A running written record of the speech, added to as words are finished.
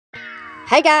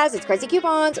Hey guys, it's Craz-E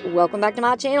Coupons. Welcome back to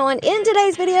my channel, and in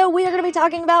today's video, we are going to be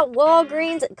talking about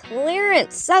Walgreens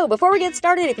clearance. So, before we get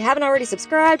started, if you haven't already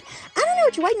subscribed, I don't know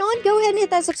what you're waiting on. Go ahead and hit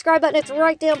that subscribe button. It's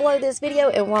right down below this video,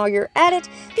 and while you're at it,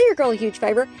 do your girl a huge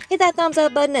favor. Hit that thumbs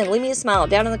up button and leave me a smile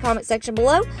down in the comment section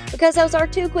below, because those are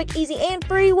two quick, easy, and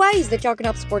free ways that y'all can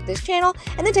help support this channel,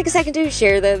 and then take a second to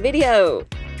share the video.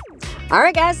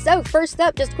 Alright guys, so first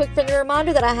up, just a quick friendly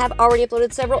reminder that I have already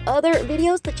uploaded several other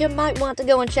videos that you might want to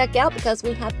go and check out because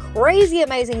we have crazy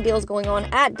amazing deals going on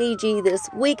at DG this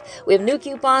week. We have new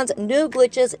coupons, new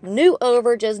glitches, new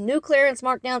overages, new clearance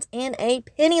markdowns, and a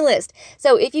penny list.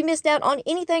 So if you missed out on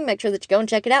anything, make sure that you go and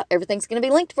check it out. Everything's going to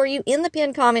be linked for you in the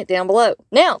pinned comment down below.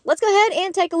 Now, let's go ahead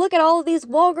and take a look at all of these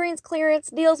Walgreens clearance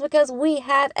deals because we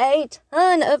have a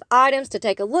ton of items to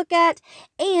take a look at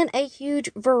and a huge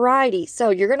variety. So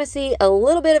you're going to see a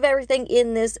little bit of everything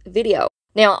in this video.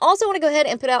 Now, I also want to go ahead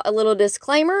and put out a little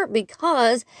disclaimer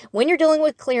because when you're dealing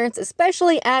with clearance,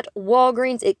 especially at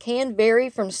Walgreens, it can vary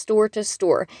from store to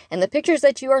store. And the pictures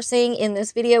that you are seeing in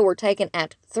this video were taken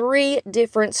at 3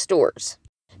 different stores.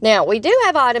 Now, we do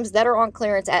have items that are on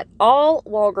clearance at all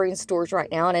Walgreens stores right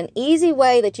now, and an easy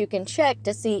way that you can check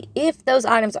to see if those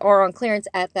items are on clearance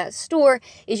at that store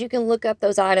is you can look up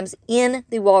those items in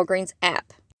the Walgreens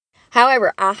app.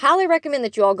 However, I highly recommend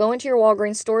that you all go into your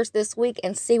Walgreens stores this week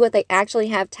and see what they actually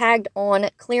have tagged on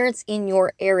clearance in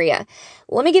your area.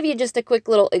 Let me give you just a quick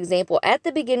little example. At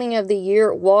the beginning of the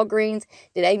year, Walgreens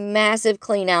did a massive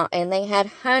clean out and they had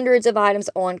hundreds of items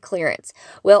on clearance.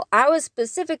 Well, I was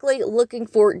specifically looking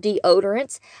for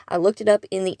deodorants. I looked it up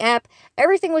in the app.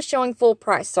 Everything was showing full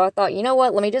price. So I thought, you know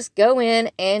what, let me just go in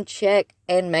and check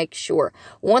and make sure.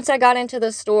 Once I got into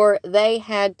the store, they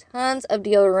had tons of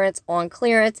deodorants on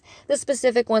clearance. The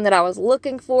specific one that I was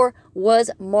looking for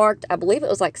was marked, I believe it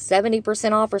was like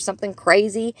 70% off or something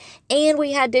crazy. And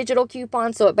we had digital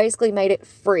coupons, so it basically made it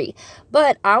free.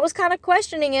 But I was kind of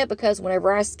questioning it because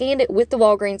whenever I scanned it with the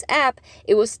Walgreens app,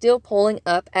 it was still pulling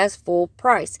up as full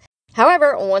price.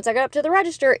 However, once I got up to the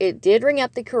register, it did ring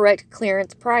up the correct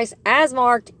clearance price as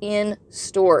marked in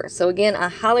store. So again, I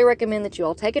highly recommend that you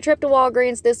all take a trip to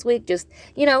Walgreens this week. Just,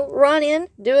 run in,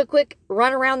 do a quick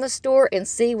run around the store and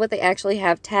see what they actually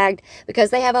have tagged because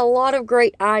they have a lot of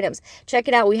great items. Check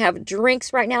it out. We have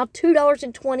drinks right now,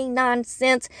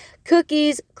 $2.29,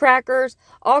 cookies, crackers,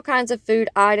 all kinds of food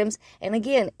items. And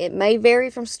again, it may vary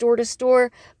from store to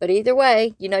store, but either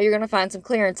way, you're going to find some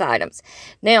clearance items.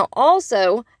 Now,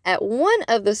 also, at one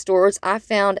of the stores, I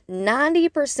found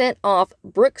 90% off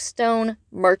Brookstone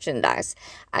merchandise.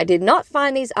 I did not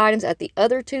find these items at the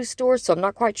other 2 stores, so I'm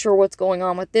not quite sure what's going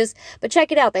on with this. But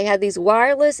check it out. They had these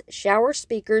wireless shower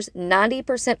speakers,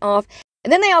 90% off.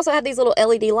 And then they also have these little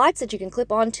LED lights that you can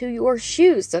clip onto your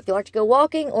shoes. So if you like to go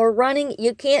walking or running,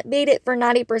 you can't beat it for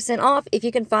 90% off if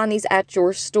you can find these at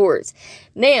your stores.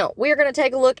 Now, we are going to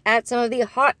take a look at some of the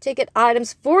hot ticket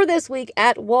items for this week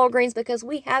at Walgreens because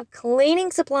we have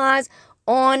cleaning supplies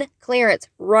on clearance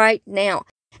right now.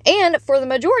 And for the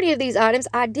majority of these items,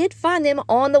 I did find them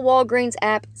on the Walgreens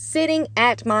app sitting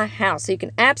at my house. So you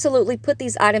can absolutely put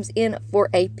these items in for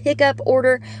a pickup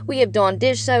order. We have Dawn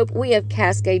dish soap. We have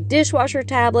Cascade dishwasher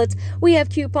tablets. We have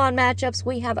coupon matchups.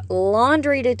 We have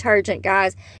laundry detergent,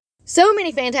 guys. So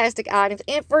many fantastic items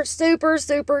and for super,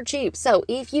 super cheap. So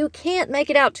if you can't make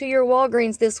it out to your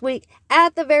Walgreens this week,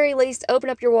 at the very least, open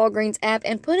up your Walgreens app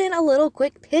and put in a little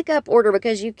quick pickup order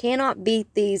because you cannot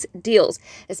beat these deals,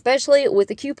 especially with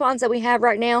the coupons that we have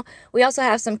right now. We also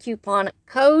have some coupon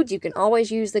codes. You can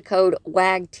always use the code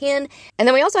WAG10. And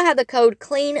then we also have the code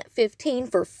CLEAN15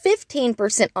 for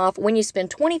 15% off when you spend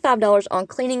 $25 on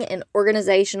cleaning and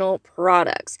organizational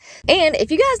products. And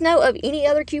if you guys know of any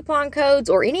other coupon codes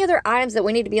or any other items that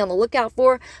we need to be on the lookout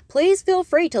for, please feel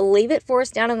free to leave it for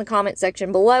us down in the comment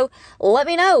section below. Let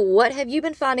me know, what have you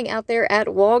been finding out there at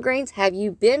Walgreens? Have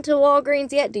you been to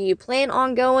Walgreens yet? Do you plan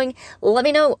on going? Let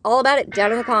me know all about it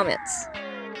down in the comments.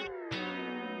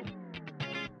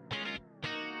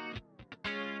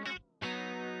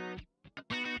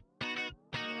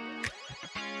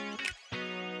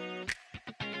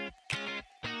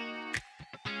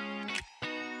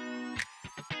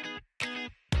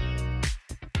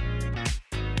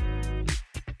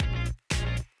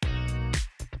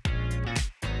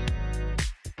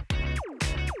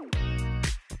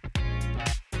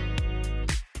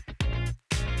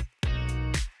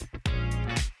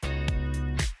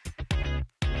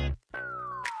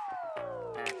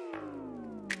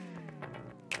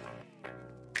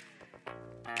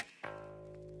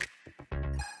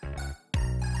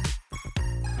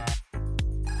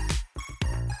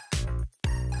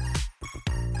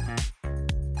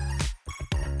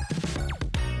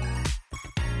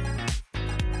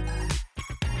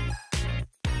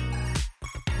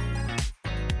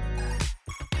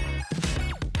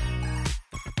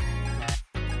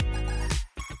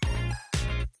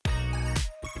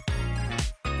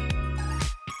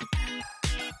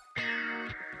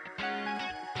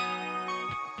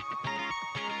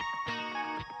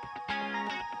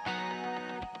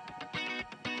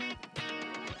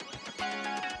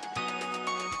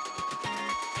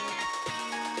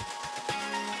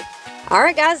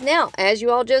 Alright guys, now as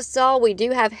you all just saw, we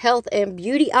do have health and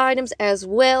beauty items as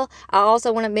well. I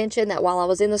also want to mention that while I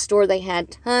was in the store, they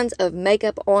had tons of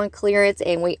makeup on clearance,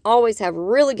 and we always have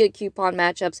really good coupon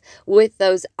matchups with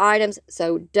those items,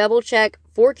 so double check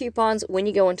for coupons when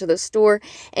you go into the store.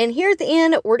 And here at the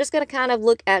end, we're just going to kind of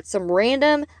look at some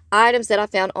random items that I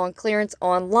found on clearance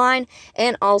online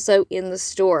and also in the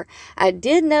store. I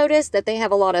did notice that they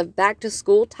have a lot of back to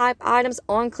school type items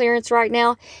on clearance right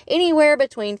now, anywhere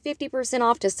between 50%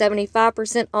 off to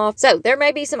 75% off. So there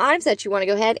may be some items that you want to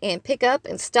go ahead and pick up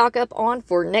and stock up on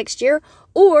for next year.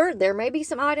 Or there may be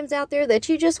some items out there that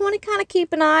you just want to kind of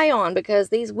keep an eye on because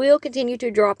these will continue to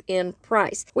drop in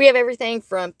price. We have everything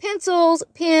from pencils,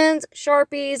 pens,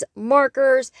 Sharpies,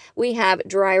 markers. We have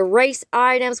dry erase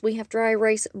items. We have dry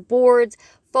erase boards,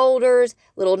 folders,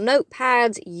 little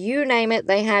notepads, you name it.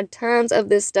 They had tons of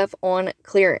this stuff on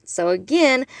clearance. So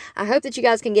again, I hope that you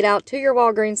guys can get out to your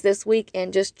Walgreens this week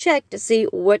and just check to see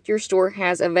what your store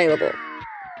has available.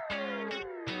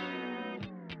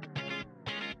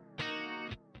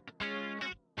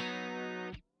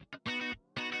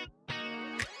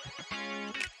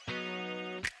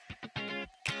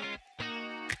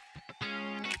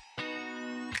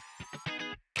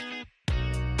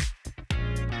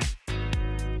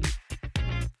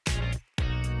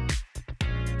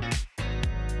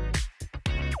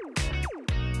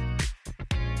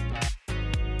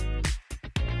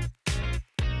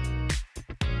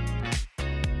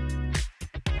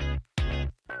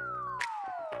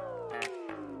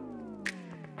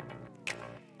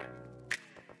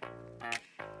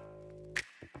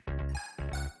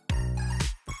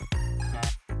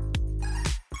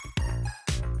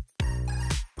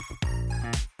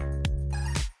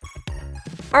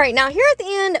 All right, now here at the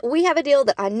end, we have a deal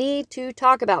that I need to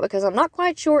talk about because I'm not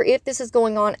quite sure if this is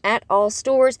going on at all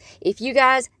stores. If you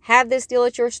guys have this deal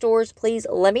at your stores, please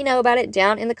let me know about it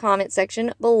down in the comment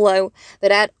section below.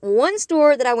 But at one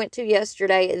store that I went to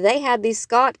yesterday, they had these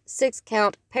Scott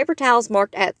 6-count paper towels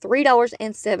marked at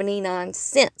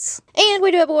 $3.79. And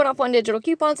we do have a one-off-one digital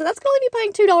coupon, so that's going to be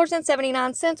paying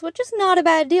 $2.79, which is not a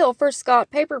bad deal for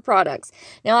Scott paper products.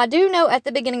 Now, I do know at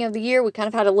the beginning of the year, we kind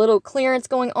of had a little clearance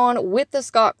going on with the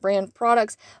Scott brand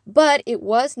products, but it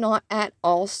was not at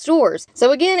all stores.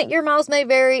 So again, your miles may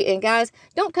vary, and guys,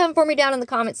 don't come for me down in the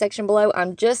comment section below.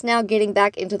 I'm just now getting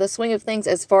back into the swing of things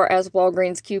as far as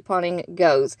Walgreens couponing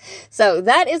goes. So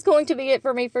that is going to be it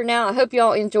for me for now. I hope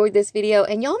y'all enjoyed this video,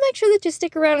 and y'all make sure that you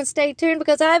stick around and stay tuned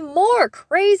because I have more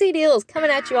crazy deals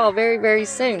coming at you all very, very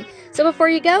soon. So before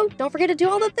you go, don't forget to do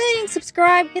all the things.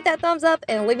 Subscribe, hit that thumbs up,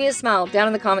 and leave me a smile down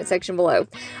in the comment section below.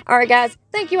 All right, guys,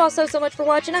 thank you all so much for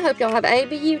watching. I hope y'all have a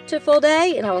beautiful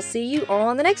day, and I will see you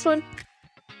on the next one.